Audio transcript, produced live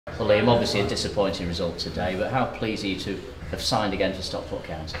Well, Liam, obviously a disappointing result today, but how pleased are you to have signed again for Stockport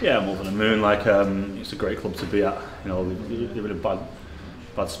County? Yeah, I'm over the moon. It's a great club to be at. They're in a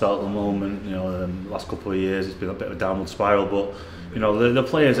bad spell at the moment. The last couple of years it's been a bit of a downward spiral. But the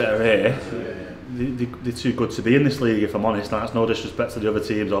players that are here, they're too good to be in this league. If I'm honest, and that's no disrespect to the other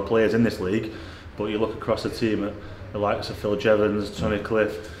teams or players in this league. But you look across the team at the likes of Phil Jevons, Tony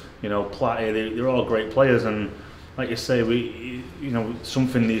Cliff, Platty. They're all great players, and like you say,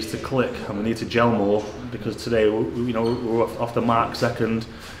 something needs to click, and we need to gel more, because today we're off the mark second,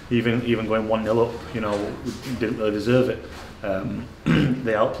 even going 1-0 up. We didn't really deserve it.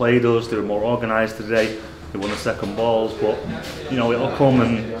 They outplayed us. They were more organised today. They won the second balls, but it'll come,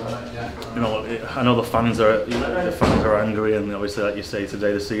 and I know the fans are angry, and obviously, like you say,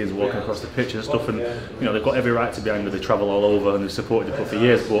 today the scenes walking across the pitch and stuff, and they've got every right to be angry. They travel all over and they've supported the club for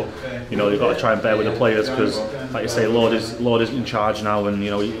years, but they've got to try and bear with the players, because, like you say, Lord is in charge now, and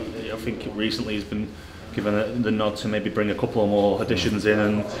I think recently he's been given the nod to maybe bring a couple more additions in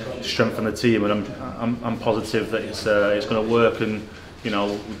and strengthen the team, and I'm positive that it's going to work, and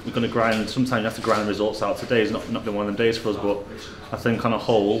we're going to grind. Sometimes you have to grind results out. Today has not been one of them days for us, but I think on a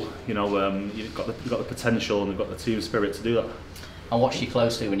whole, you've got the potential and you've got the team spirit to do that. I watched you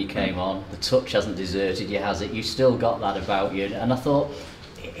closely when you came on. The touch hasn't deserted you, has it? You still got that about you, and I thought,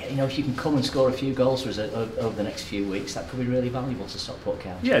 if you can come and score a few goals for us over the next few weeks, that could be really valuable to Stockport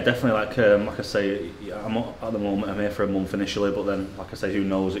County. Yeah, definitely. Like I say, at the moment I'm here for a month initially, but then, like I say, who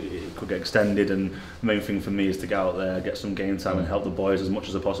knows? It could get extended, and the main thing for me is to get out there, get some game time, and help the boys as much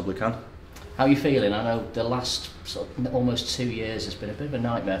as I possibly can. How are you feeling? I know the last almost 2 years has been a bit of a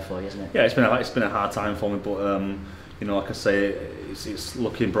nightmare for you, hasn't it? Yeah, it's been a hard time for me, but like I say, it's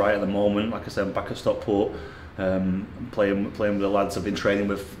looking bright at the moment. Like I said, I'm back at Stockport. Playing with the lads I've been training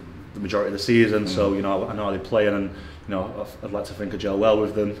with the majority of the season, so I know how they play, and I'd like to think I gel well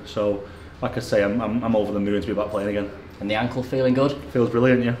with them. So, like I say, I'm over the moon to be back playing again. And the ankle feeling good? Feels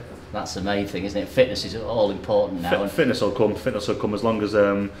brilliant, yeah. That's the main thing, isn't it? Fitness is all important now. Fitness will come. Fitness will come as long as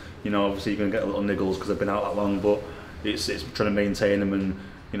obviously you're going to get a little niggles because I've been out that long, but it's trying to maintain them,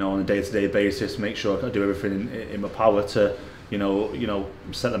 and on a day-to-day basis, make sure I do everything in my power to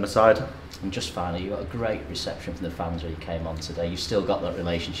set them aside. And just finally, you got a great reception from the fans when you came on today. You've still got that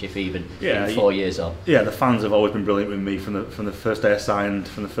relationship even 4 years on. Yeah, the fans have always been brilliant with me from the first day I signed,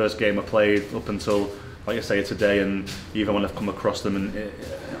 from the first game I played up until, like I say, today. And even when I've come across them in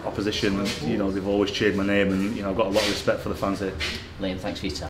opposition, they've always cheered my name, and I've got a lot of respect for the fans here. Liam, thanks for your time.